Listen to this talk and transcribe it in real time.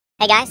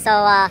Hey guys, so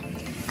I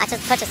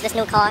just purchased this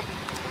new car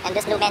and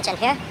this new mansion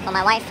here for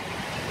my wife.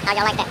 How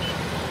y'all like that?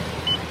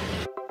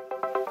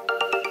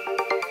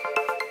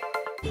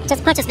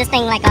 Just purchased this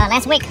thing like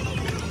last week.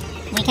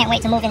 We can't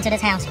wait to move into this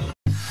house.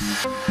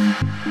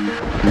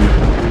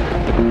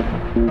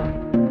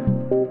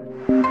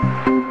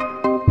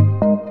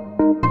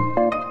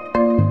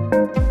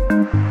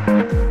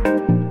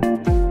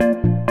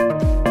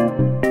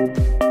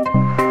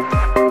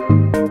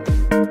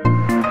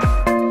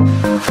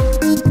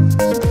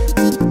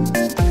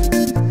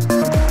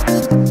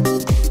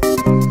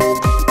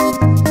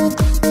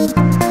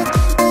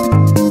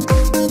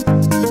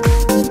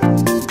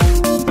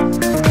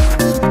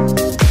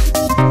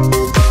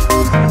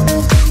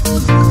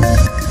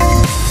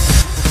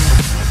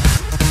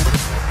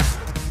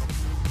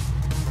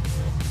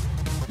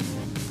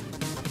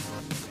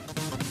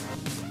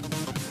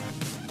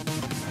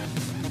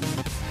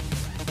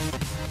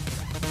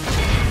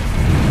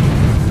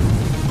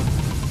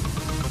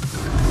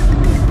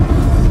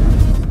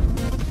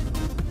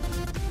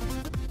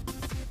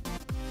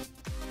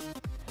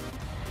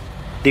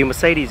 The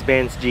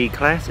Mercedes-Benz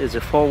G-Class is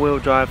a four-wheel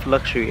drive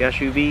luxury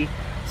SUV,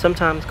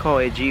 sometimes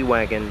called a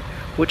G-Wagon,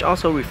 which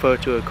also refers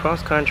to a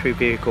cross-country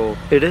vehicle.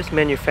 It is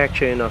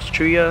manufactured in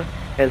Austria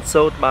and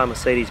sold by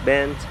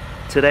Mercedes-Benz.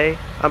 Today,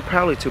 I'm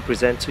proud to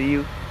present to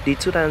you the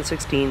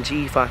 2016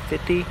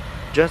 G550,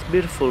 dressed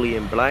beautifully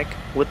in black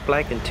with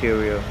black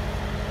interior.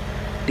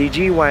 The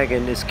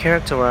G-Wagon is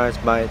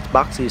characterized by its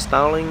boxy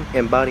styling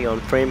and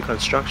body-on-frame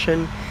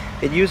construction.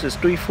 It uses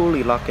 3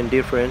 fully lock-in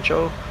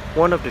differential,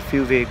 one of the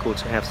few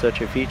vehicles to have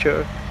such a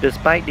feature.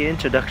 Despite the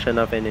introduction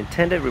of an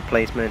intended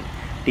replacement,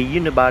 the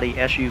unibody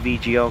SUV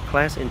GL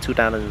class in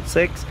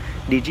 2006,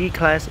 the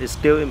G-Class is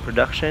still in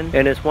production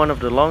and is one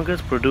of the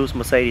longest produced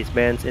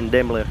Mercedes-Benz in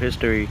Daimler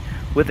history,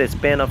 with a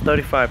span of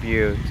 35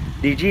 years.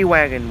 The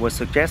G-Wagon was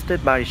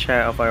suggested by the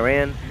Shah of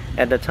Iran.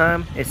 At the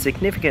time, a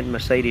significant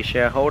Mercedes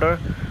shareholder,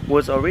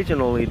 was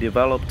originally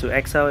developed to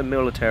excel in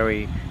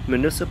military,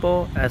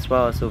 municipal, as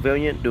well as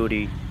civilian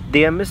duty.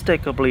 The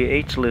unmistakably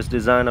ageless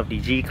design of the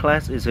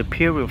G-Class is a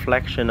pure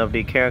reflection of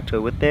the character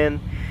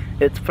within.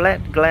 Its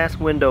flat glass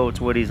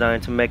windows were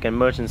designed to make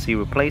emergency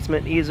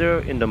replacement easier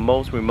in the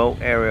most remote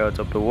areas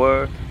of the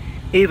world.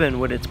 Even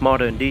with its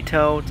modern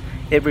details,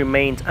 it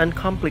remains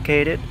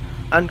uncomplicated,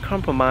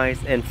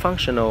 uncompromised, and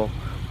functional,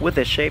 with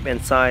a shape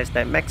and size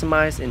that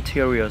maximize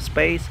interior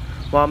space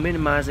while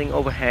minimizing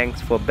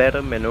overhangs for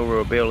better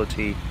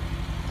maneuverability.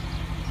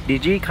 The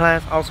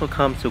G-Class also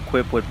comes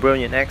equipped with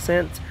brilliant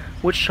accents,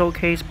 which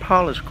showcase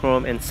polished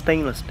chrome and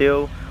stainless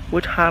steel,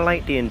 which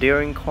highlight the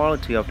enduring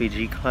quality of the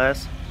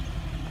G-Class.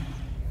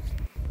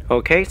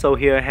 Okay, so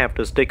here I have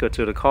the sticker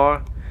to the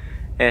car.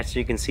 As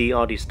you can see,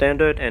 all the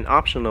standard and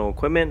optional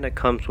equipment that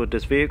comes with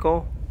this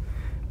vehicle.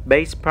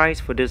 Base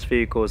price for this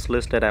vehicle is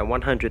listed at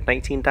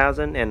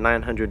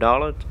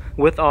 $119,900.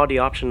 With all the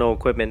optional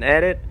equipment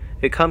added,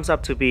 it comes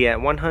up to be at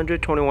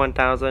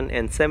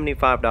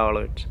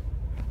 $121,075.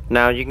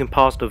 Now you can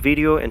pause the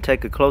video and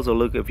take a closer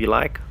look if you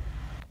like.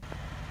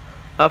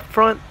 Up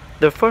front,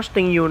 the first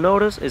thing you'll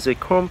notice is a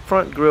chrome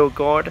front grille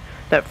guard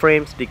that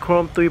frames the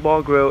chrome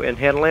 3-bar grille and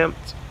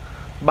headlamps.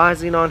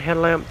 Bi-xenon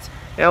headlamps,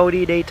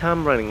 LED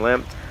daytime running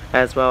lamps,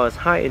 as well as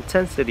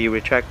high-intensity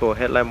retractable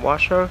headlamp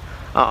washer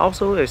are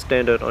also a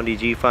standard on the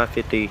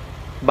G550.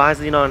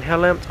 Bi-xenon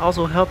headlamps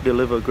also help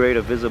deliver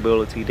greater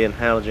visibility than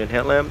halogen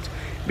headlamps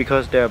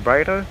because they are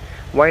brighter.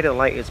 Whiter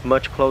light is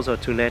much closer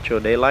to natural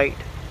daylight.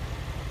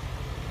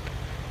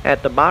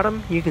 At the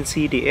bottom, you can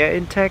see the air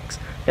intakes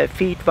that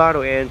feed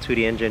vital air into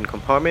the engine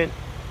compartment.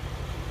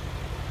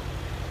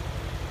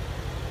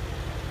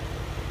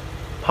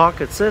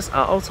 Park assists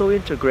are also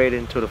integrated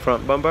into the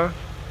front bumper.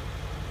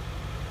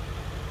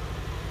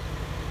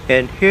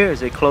 And here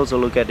is a closer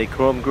look at the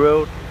chrome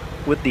grille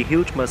with the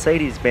huge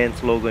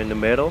Mercedes-Benz logo in the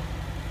middle.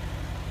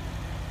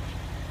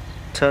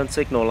 Turn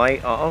signal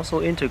lights are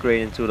also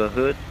integrated into the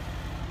hood.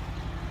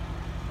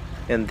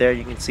 And there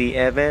you can see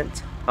air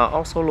vents are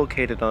also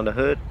located on the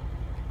hood.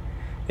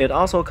 It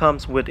also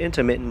comes with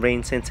intermittent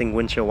rain sensing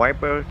windshield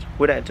wipers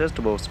with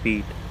adjustable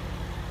speed.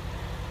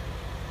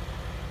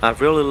 I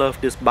really love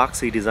this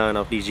boxy design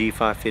of the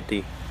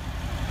G550.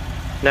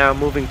 Now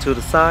moving to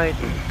the side,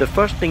 the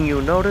first thing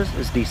you'll notice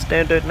is the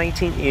standard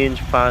 19-inch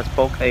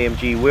 5-spoke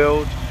AMG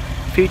wheels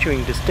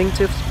featuring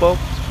distinctive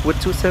spokes with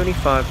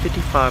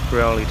 275/55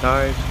 Pirelli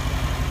tires.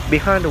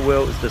 Behind the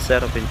wheel is the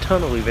set of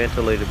internally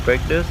ventilated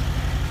brake discs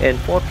and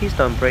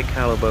 4-piston brake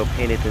caliper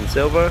painted in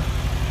silver.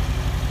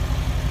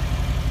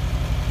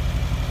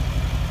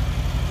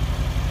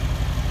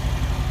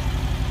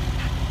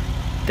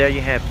 There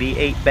you have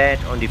V8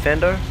 badge on the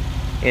fender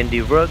and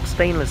the rugged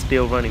stainless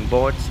steel running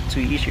boards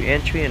to issue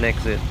entry and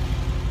exit.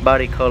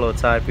 Body color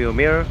side view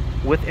mirror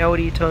with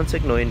LED turn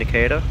signal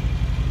indicator.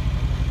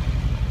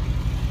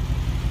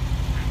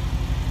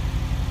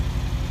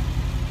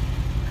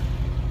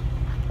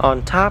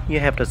 On top you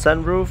have the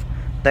sunroof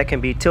that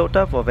can be tilted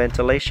up for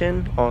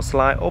ventilation or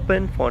slide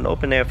open for an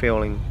open air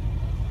filling.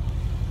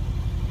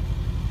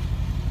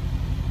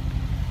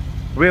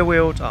 Rear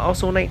wheels are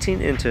also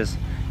 19 inches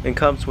and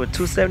comes with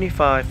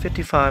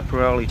 275/55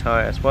 Pirelli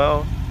tire as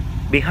well.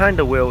 Behind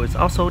the wheel is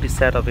also the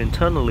set of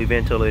internally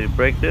ventilated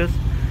brake discs,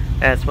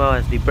 as well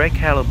as the brake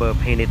caliper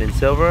painted in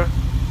silver.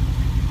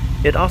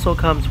 It also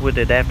comes with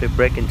adaptive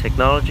braking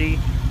technology,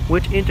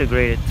 which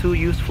integrated two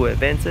useful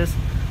advances.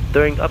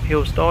 During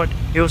uphill start,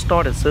 hill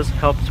start assist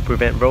helps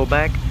prevent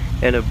rollback,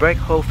 and a brake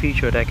hold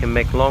feature that can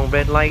make long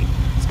red light,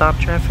 stop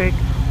traffic,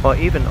 or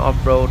even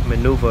off-road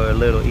maneuver a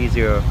little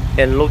easier.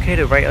 And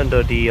located right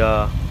under the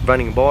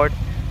running board,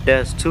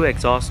 there's two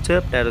exhaust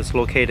tips that is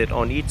located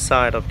on each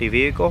side of the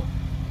vehicle.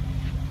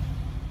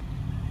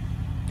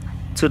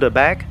 To the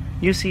back,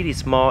 you see the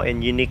small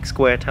and unique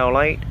square tail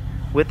light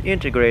with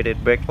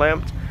integrated brake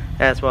lamps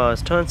as well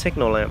as turn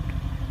signal lamp.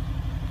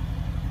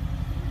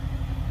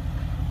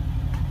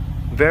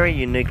 Very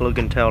unique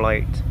looking tail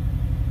lights.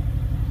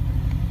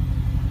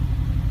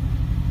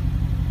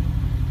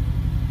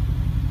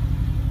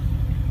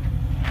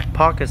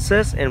 Park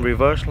assist and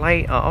reverse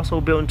light are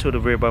also built into the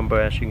rear bumper,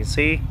 as you can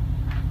see.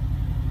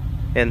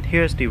 And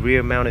here's the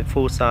rear mounted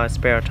full-size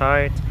spare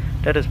tires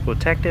that is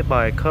protected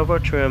by a cover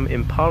trim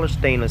in polished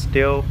stainless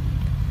steel.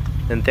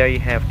 And there you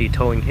have the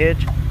towing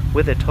hitch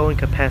with a towing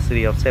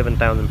capacity of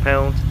 7,000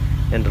 pounds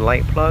and the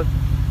light plug.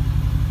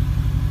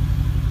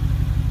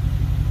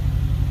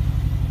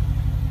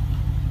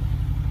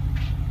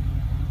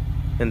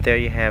 And there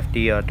you have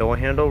the door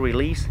handle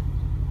release.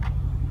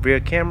 Rear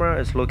camera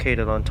is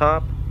located on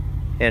top,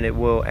 and it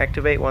will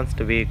activate once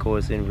the vehicle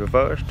is in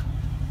reverse.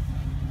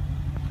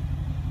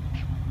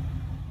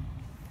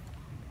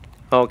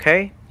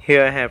 Okay,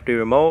 here I have the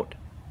remote.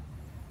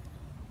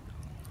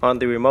 On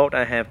the remote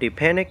I have the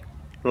panic,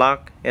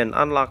 lock, and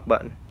unlock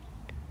button.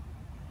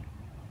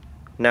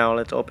 Now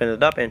let's open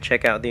it up and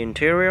check out the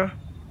interior.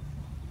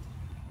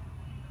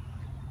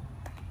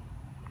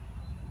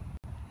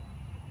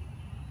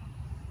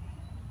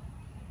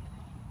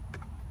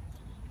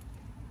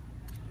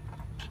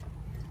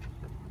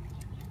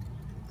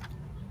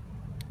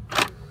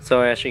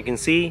 So as you can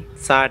see,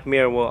 side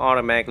mirror will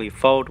automatically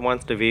fold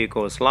once the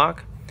vehicle is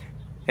locked.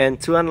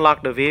 And to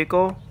unlock the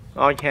vehicle,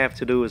 all you have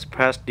to do is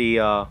press the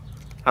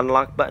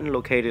unlock button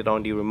located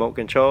on the remote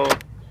control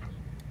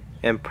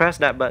and press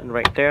that button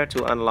right there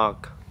to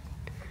unlock.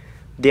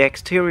 The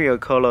exterior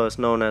color is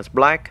known as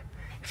black,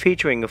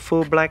 featuring a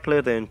full black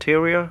leather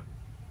interior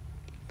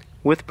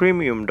with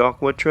premium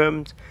dark wood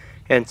trims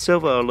and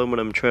silver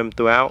aluminum trim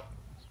throughout.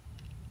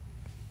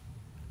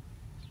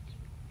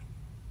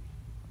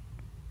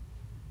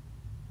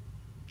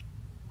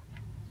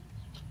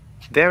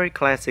 Very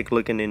classic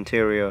looking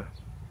interior.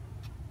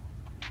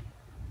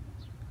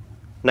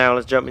 Now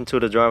let's jump into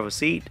the driver's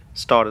seat,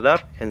 start it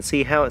up, and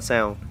see how it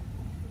sounds.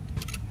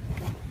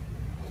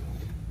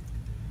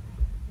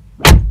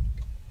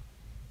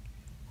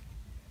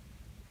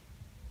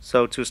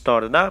 So to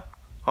start it up,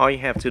 all you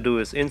have to do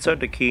is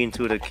insert the key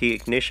into the key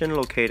ignition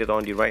located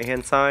on the right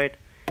hand side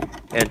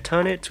and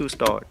turn it to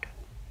start.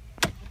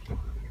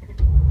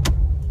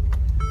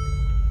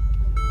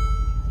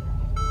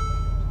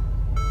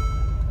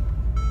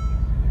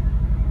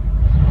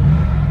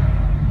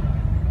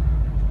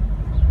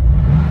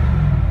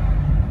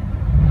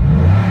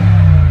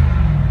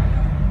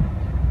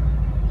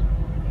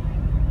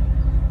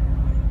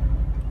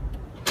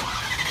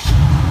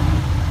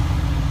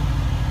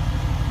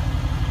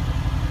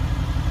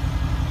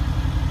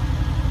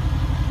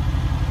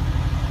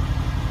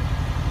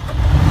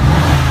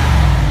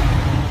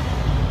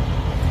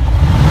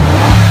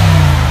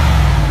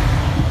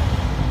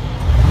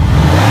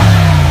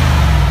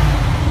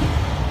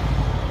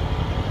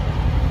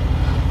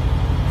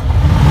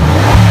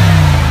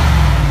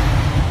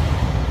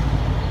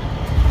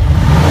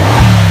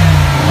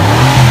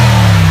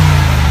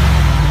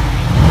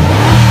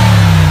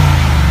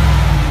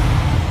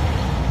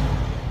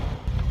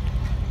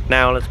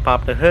 Now let's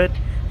pop the hood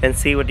and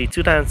see what the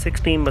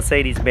 2016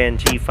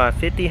 Mercedes-Benz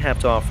G550 have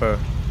to offer.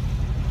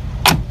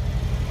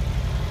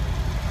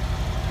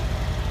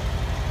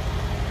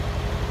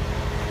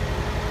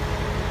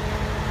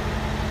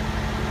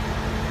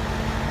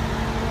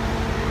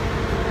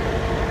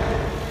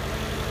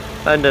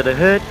 Under the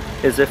hood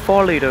is a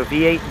 4-liter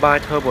V8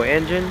 bi-turbo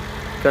engine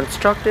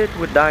constructed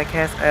with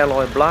die-cast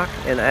alloy block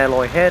and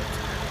alloy heads,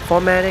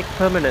 4MATIC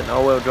permanent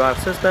all-wheel drive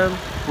system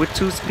with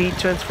 2-speed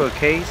transfer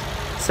case,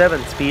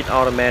 7-speed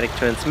automatic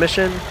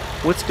transmission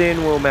with steering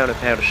wheel mounted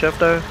paddle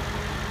shifter.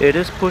 It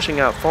is pushing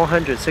out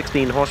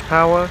 416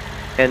 horsepower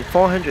and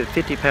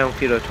 450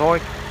 pound-feet of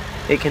torque.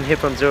 It can hit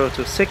from 0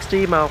 to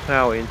 60 miles per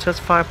hour in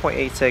just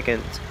 5.8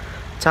 seconds.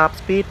 Top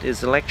speed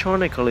is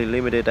electronically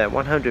limited at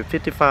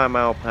 155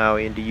 miles per hour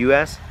in the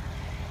US.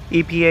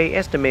 EPA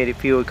estimated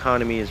fuel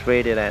economy is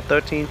rated at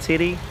 13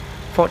 city,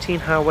 14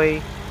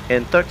 highway,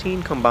 and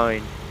 13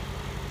 combined.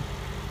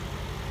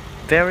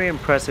 Very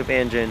impressive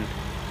engine.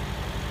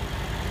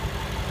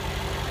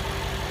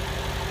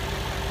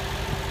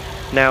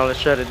 Now let's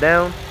shut it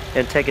down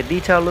and take a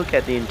detailed look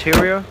at the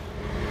interior.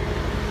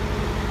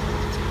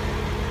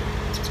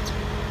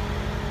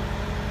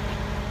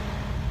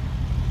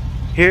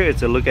 Here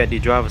is a look at the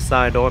driver's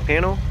side door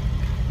panel.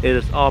 It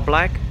is all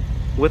black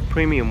with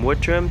premium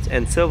wood trims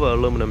and silver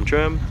aluminum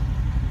trim.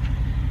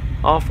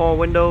 All 4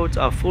 windows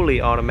are fully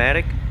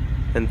automatic,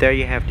 and there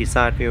you have the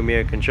side view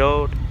mirror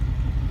controlled,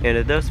 and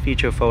it does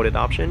feature folded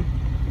option.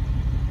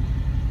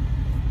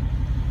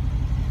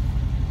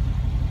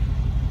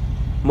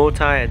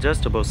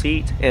 Multi-adjustable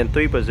seat and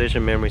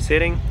 3-position memory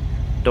seating,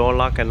 door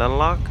lock and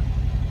unlock.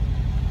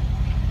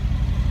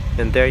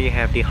 And there you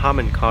have the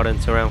Harman Kardon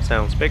surround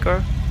sound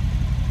speaker,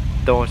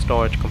 door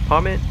storage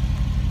compartment,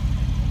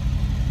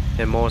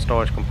 and more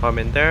storage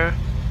compartment there.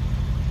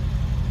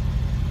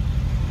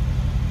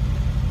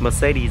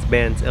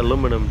 Mercedes-Benz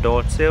aluminum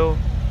door sill,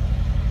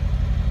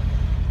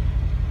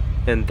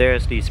 and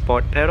there's the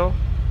sport pedal.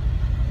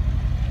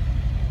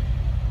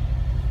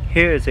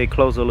 Here is a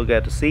closer look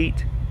at the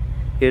seat.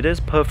 It is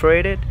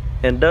perforated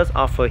and does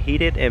offer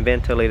heated and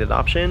ventilated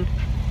option,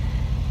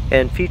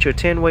 and feature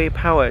 10-way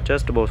power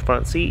adjustable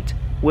front seat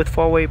with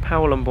 4-way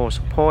power lumbar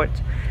support,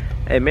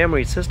 a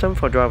memory system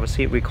for driver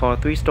seat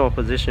record 3-star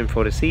position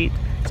for the seat,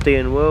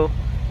 steering wheel,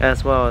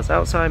 as well as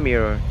outside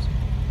mirrors.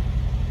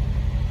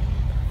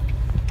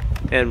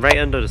 And right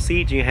under the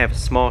seat you have a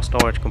small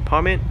storage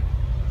compartment.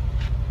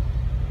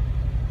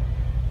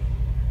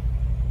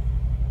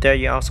 There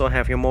you also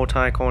have your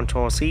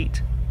multi-contour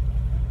seat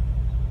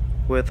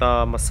with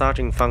a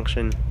massaging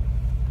function.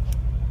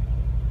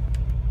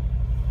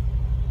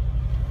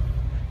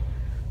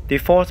 The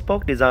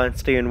 4-spoke design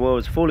steering wheel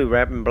is fully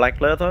wrapped in black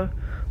leather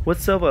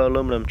with silver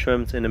aluminum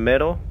trims in the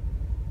middle.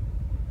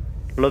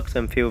 Looks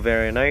and feel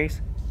very nice.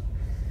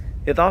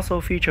 It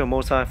also features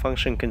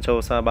multi-function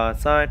control side by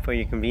side for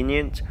your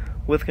convenience,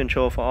 with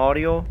control for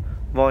audio,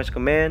 voice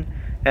command,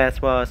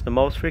 as well as the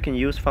most frequent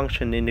used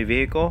function in the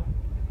vehicle.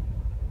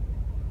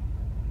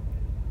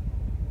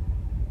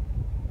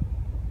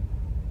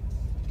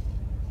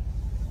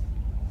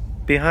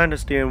 Behind the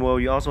steering wheel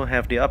you also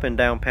have the up and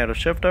down paddle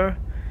shifter,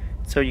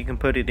 so you can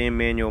put it in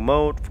manual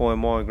mode for a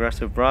more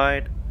aggressive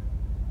ride.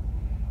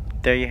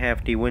 There you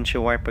have the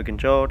windshield wiper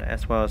controlled,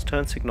 as well as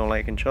turn signal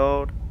light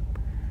controlled.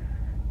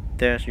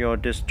 There's your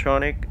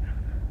Distronic,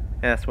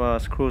 as well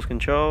as cruise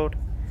controlled.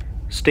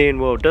 Steering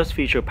wheel does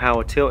feature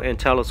power tilt and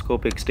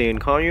telescopic steering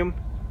column,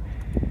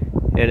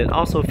 and it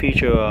also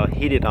features a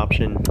heated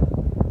option.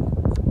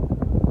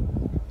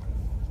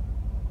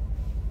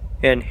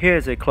 And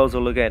here's a closer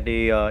look at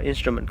the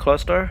instrument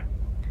cluster.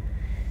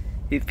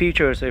 It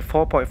features a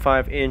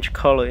 4.5-inch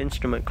color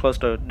instrument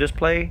cluster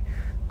display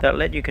that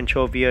let you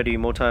control via the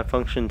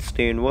multi-function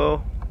steering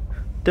wheel.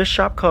 This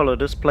sharp color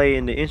display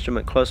in the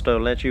instrument cluster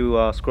lets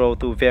you scroll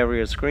through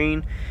various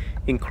screens,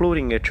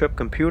 including a trip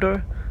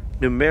computer,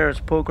 numerous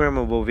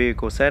programmable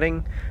vehicle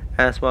settings,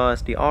 as well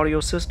as the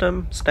audio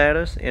system,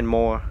 status, and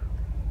more.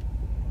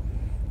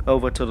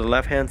 Over to the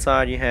left hand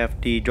side you have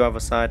the driver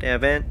side air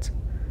vent,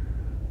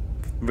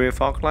 rear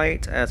fog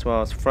light, as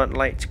well as front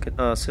light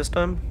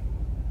system.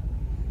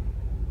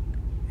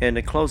 And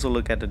a closer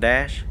look at the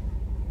dash.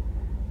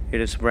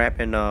 It is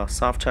wrapped in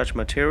soft touch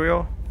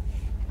material.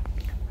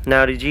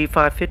 Now the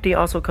G550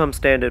 also comes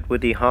standard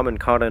with the Harman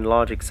Kardon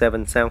Logic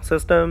 7 sound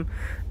system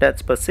that's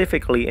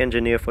specifically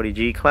engineered for the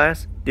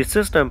G-Class. The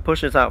system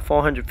pushes out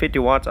 450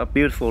 watts of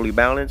beautifully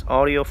balanced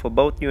audio for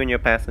both you and your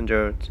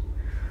passengers.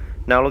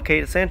 Now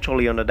located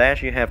centrally on the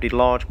dash you have the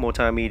large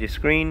multimedia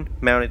screen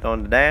mounted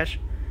on the dash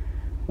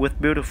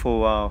with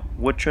beautiful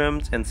wood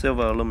trims and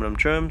silver aluminum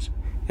trims.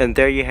 And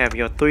there you have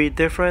your 3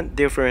 different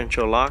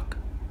differential lock.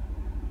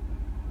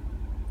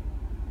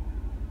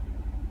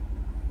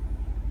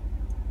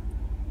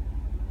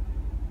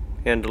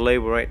 And the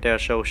label right there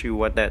shows you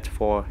what that's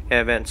for.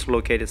 Air vents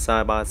located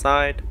side by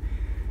side.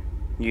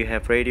 You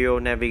have radio,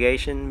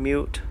 navigation,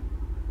 mute,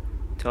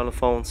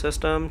 telephone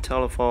system,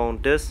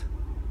 telephone disc,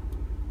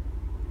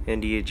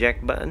 and the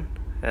eject button,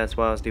 as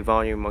well as the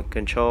volume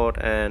controlled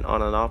and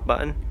on and off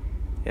button,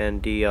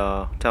 and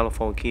the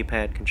telephone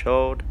keypad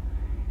controlled.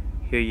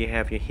 Here you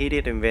have your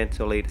heated and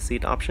ventilated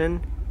seat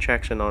option,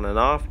 traction on and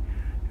off,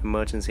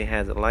 emergency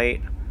hazard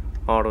light,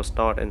 auto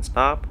start and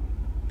stop,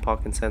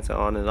 parking sensor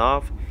on and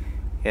off,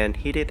 and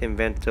heated and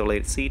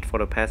ventilated seat for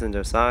the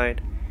passenger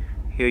side.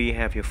 Here you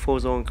have your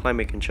full zone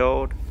climate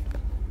controlled.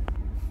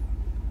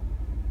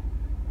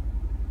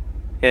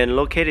 And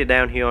located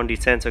down here on the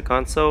center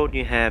console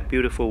you have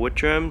beautiful wood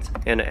trims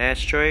and an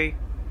ashtray.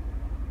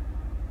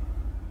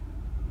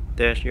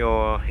 There's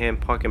your hand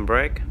parking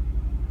brake.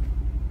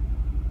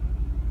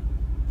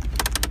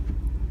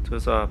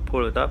 Just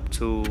pull it up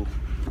to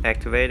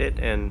activate it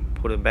and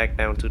pull it back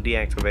down to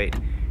deactivate.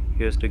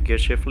 Here's the gear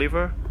shift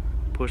lever.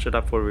 Push it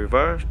up for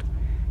reverse.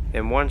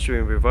 And once you're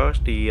in reverse,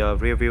 the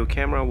rear view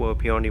camera will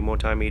appear on the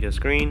multimedia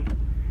screen.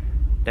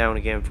 Down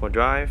again for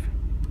drive,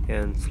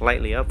 and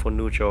slightly up for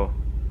neutral.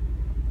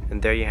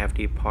 And there you have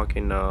the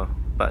parking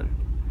button.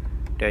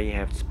 There you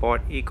have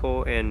sport,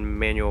 eco, and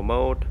manual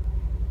mode.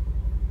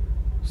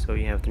 So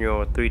you have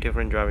your 3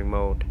 different driving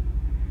mode.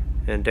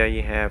 And there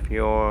you have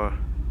your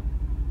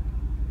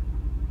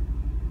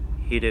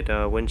heated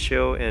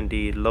windshield and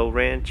the low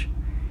range.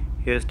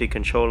 Here's the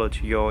controller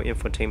to your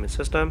infotainment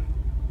system.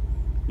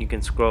 You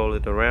can scroll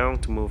it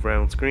around to move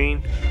around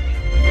screen.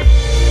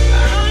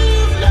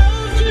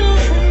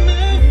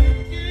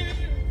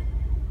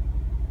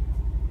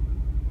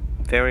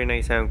 Very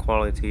nice sound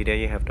quality. There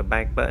you have the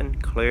back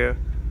button, clear,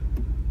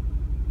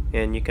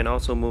 and you can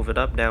also move it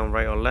up, down,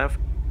 right or left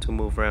to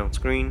move around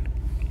screen,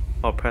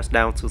 or press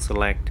down to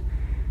select.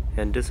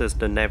 And this is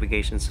the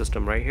navigation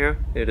system right here.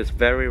 It is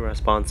very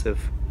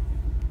responsive.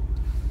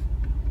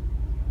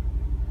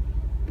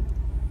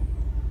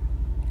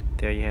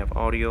 There you have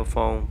audio,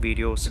 phone,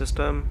 video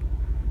system,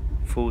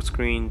 full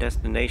screen,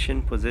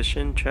 destination,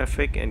 position,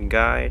 traffic, and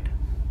guide.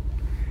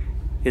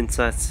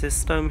 Inside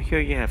system,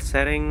 here you have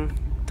setting,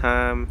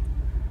 time,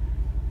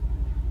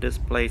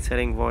 display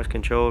setting, voice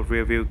control,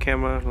 rear view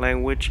camera,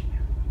 language,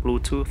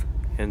 Bluetooth,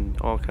 and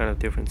all kind of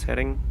different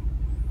settings.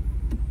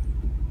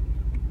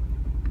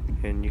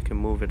 And you can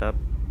move it up,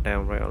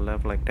 down, right or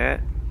left like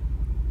that.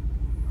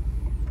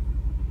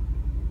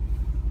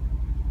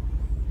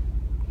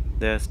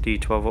 There's the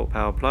 12-volt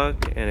power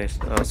plug and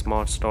a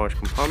small storage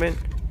compartment.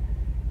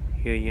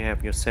 Here you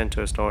have your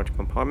center storage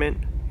compartment.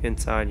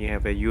 Inside you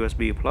have a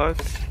USB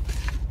plug.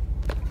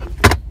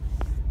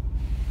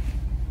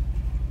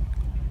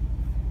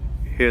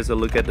 Here's a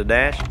look at the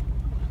dash.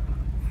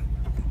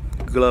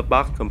 Glove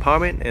box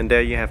compartment, and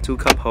there you have two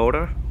cup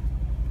holder.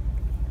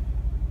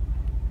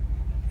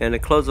 And a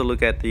closer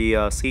look at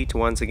the seat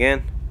once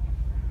again.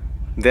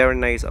 Very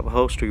nice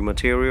upholstery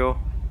material.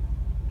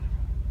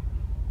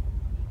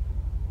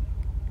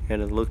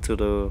 And a look to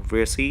the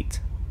rear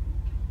seat.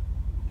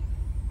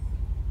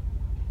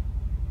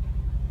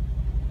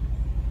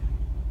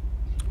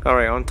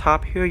 Alright, on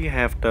top here you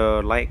have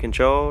the light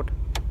control.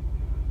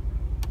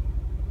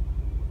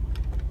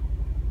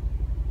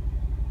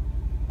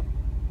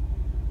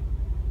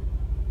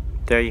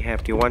 There you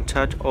have the one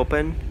touch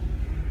open,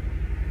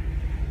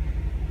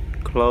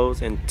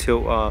 close, and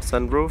tilt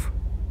sunroof.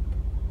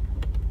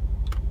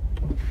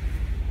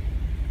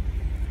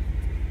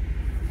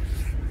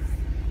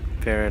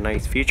 Very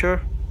nice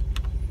feature.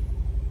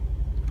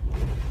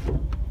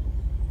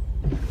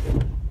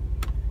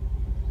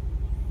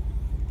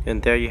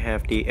 And there you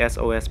have the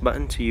SOS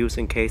button to use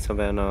in case of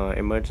an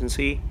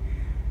emergency,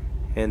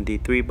 and the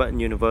 3-button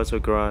universal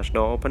garage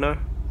door opener.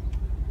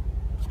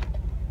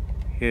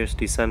 Here's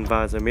the sun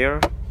visor mirror.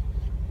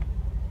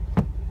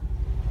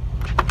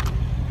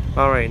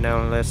 Alright,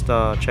 now let's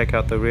check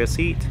out the rear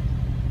seat.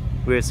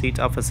 Rear seat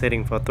upper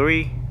setting for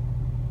 3.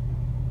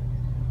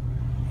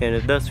 And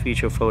it does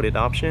feature folded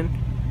option.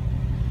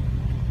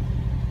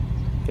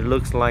 It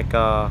looks like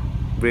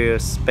rear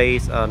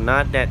space,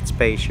 not that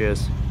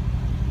spacious,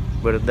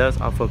 but it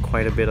does offer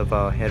quite a bit of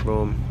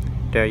headroom.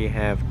 There you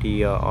have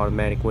the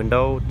automatic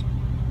window,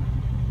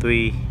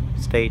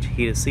 3-stage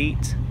heated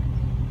seats,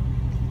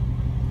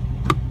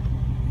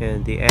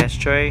 and the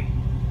ashtray,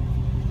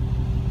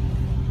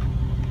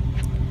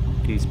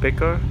 the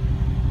speaker,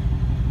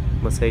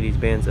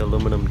 Mercedes-Benz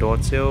aluminum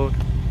door seal.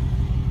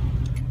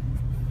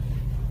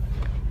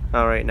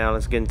 Alright, now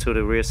let's get into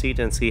the rear seat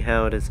and see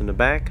how it is in the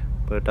back.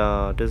 But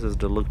this is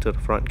the look to the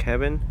front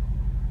cabin,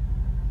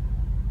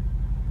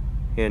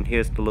 and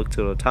here's the look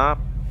to the top.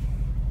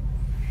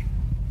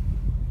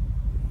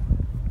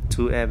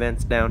 2 air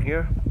vents down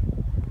here,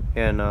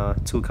 and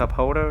 2 cup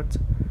holders,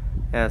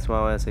 as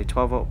well as a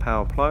 12-volt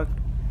power plug.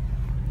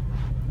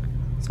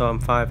 So I'm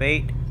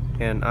 5'8",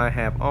 and I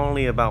have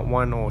only about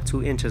 1 or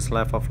 2 inches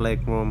left of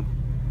leg room.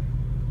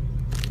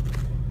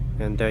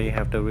 And there you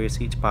have the rear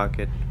seat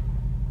pocket.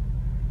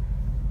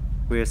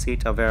 Rear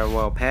seats are very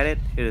well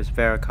padded. It is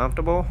very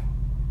comfortable.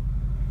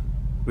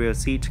 Rear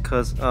seats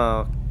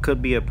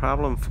could be a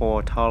problem for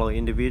a taller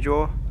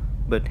individual,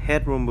 but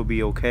headroom will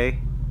be okay.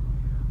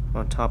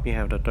 On top you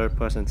have the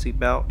 3rd-person seat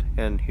belt,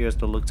 and here's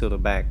the look to the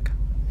back.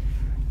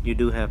 You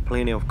do have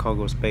plenty of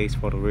cargo space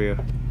for the rear.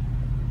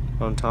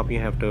 On top you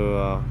have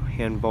the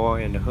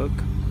handbar and the hook.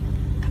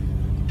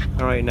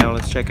 Alright, now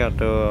let's check out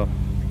the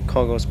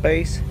cargo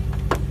space.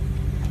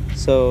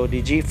 So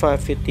the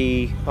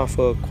G550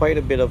 offers quite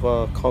a bit of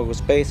cargo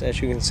space,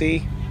 as you can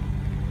see.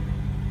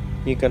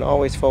 You can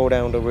always fold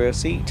down the rear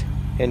seat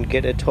and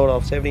get a total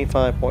of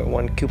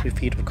 75.1 cubic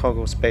feet of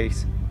cargo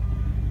space.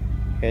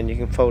 And you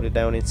can fold it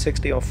down in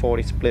 60 or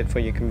 40 split for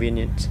your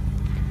convenience.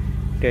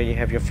 There you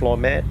have your floor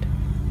mat.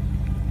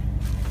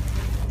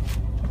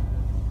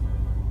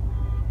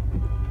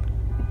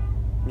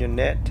 Your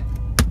net.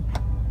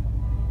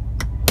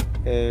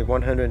 A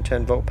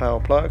 110-volt power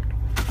plug.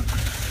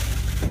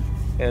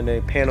 And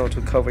a panel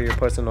to cover your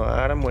personal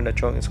item when the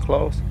trunk is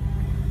closed.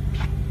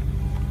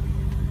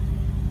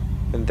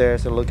 And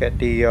there's a look at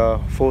the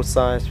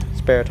full-size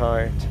spare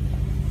tires.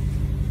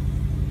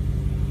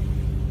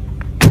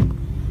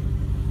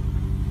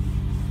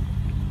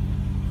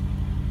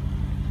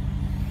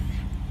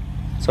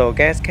 So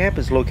gas cap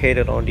is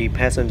located on the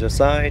passenger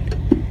side.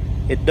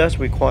 It does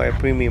require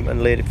premium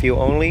unleaded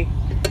fuel only,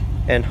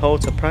 and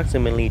holds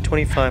approximately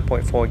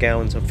 25.4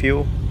 gallons of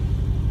fuel.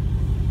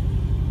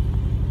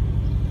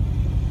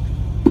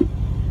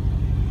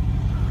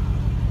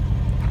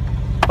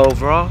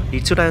 Overall,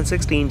 the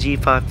 2016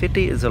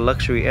 G550 is a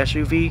luxury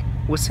SUV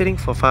with seating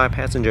for 5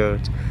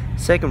 passengers.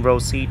 Second row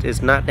seat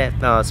is not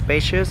that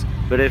spacious,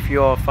 but if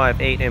you're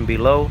 5'8" and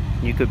below,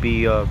 you could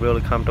be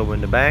really comfortable in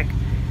the back.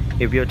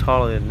 If you're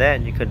taller than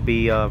that, you could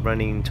be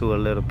running into a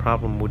little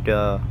problem with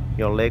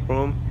your leg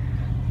room,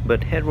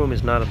 but headroom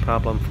is not a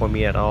problem for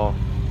me at all.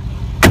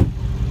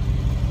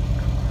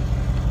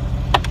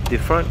 The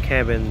front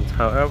cabins,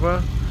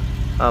 however,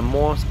 are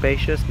more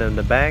spacious than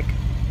the back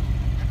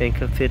and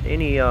can fit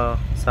any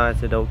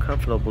size adult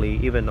comfortably,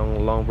 even on a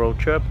long road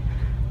trip.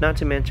 Not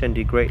to mention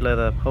the great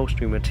leather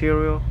upholstery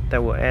material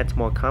that will add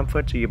more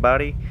comfort to your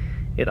body.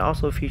 It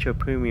also features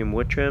premium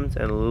wood trims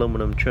and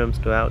aluminum trims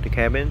throughout the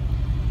cabin.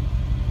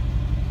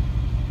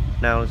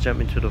 Now let's jump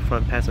into the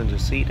front passenger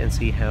seat and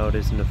see how it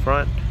is in the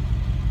front.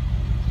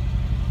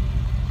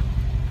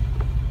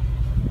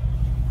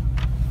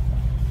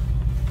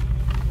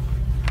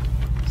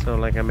 So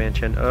like I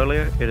mentioned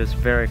earlier, it is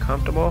very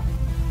comfortable.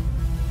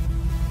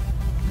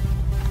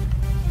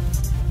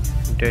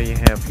 There you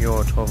have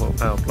your 12-volt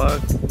power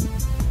plug.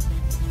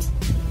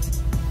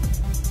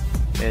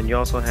 And you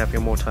also have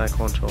your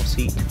multi-control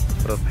seat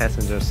for the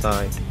passenger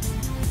side.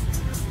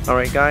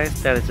 Alright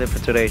guys, that is it for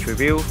today's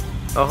review.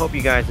 I hope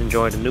you guys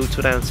enjoyed the new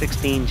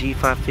 2016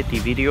 G550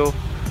 video.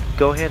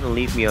 Go ahead and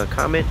leave me a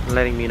comment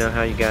letting me know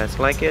how you guys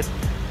like it.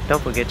 Don't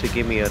forget to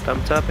give me a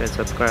thumbs up and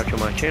subscribe to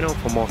my channel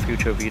for more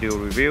future video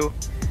review.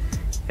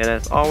 And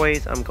as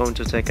always, I'm going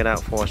to take it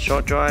out for a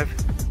short drive,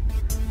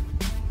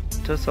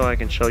 just so I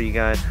can show you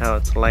guys how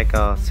it's like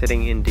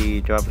sitting in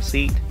the driver's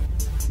seat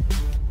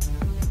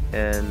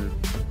and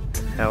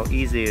how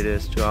easy it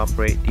is to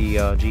operate the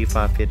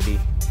G550.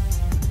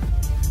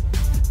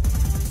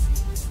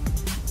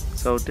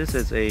 So this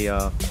is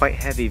a quite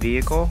heavy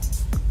vehicle,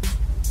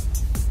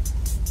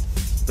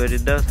 but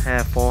it does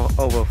have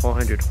over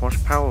 400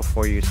 horsepower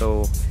for you,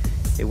 so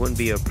it wouldn't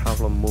be a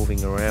problem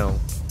moving around.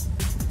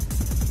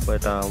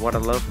 But what I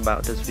love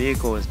about this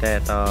vehicle is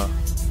that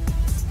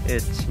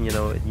its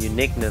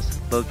uniqueness,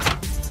 look,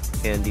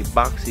 and the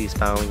boxy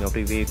styling of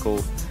the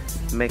vehicle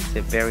makes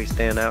it very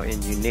stand out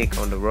and unique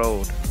on the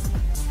road.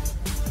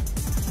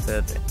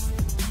 But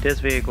this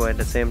vehicle at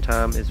the same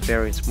time is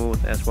very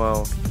smooth as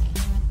well.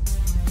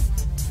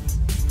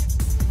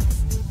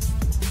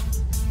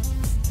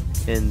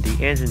 And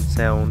the engine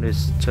sound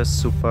is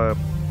just superb.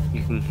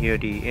 You can hear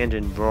the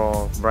engine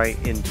roar right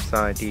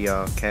inside the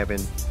cabin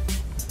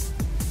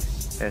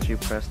as you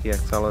press the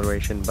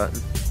acceleration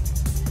button.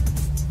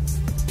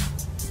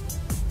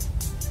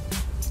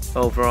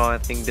 Overall, I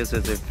think this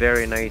is a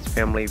very nice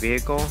family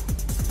vehicle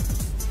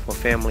for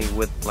family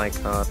with like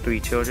 3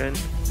 children,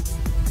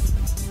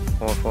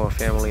 or for a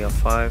family of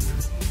 5.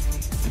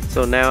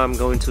 So now I'm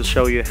going to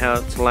show you how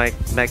it's like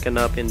backing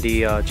up in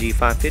the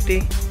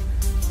G550.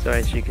 So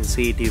as you can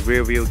see, the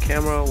rear view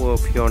camera will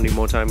appear on the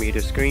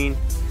multimeter screen,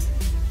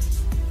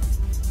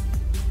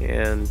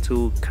 and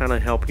to kind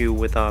of help you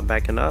with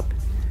backing up.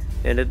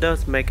 And it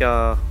does make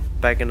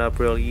backing up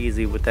real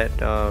easy with that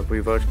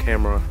reverse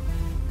camera.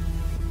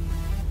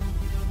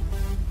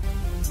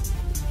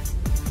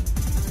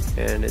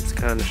 And it's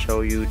kind of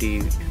show you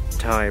the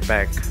tire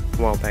back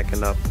while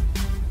backing up.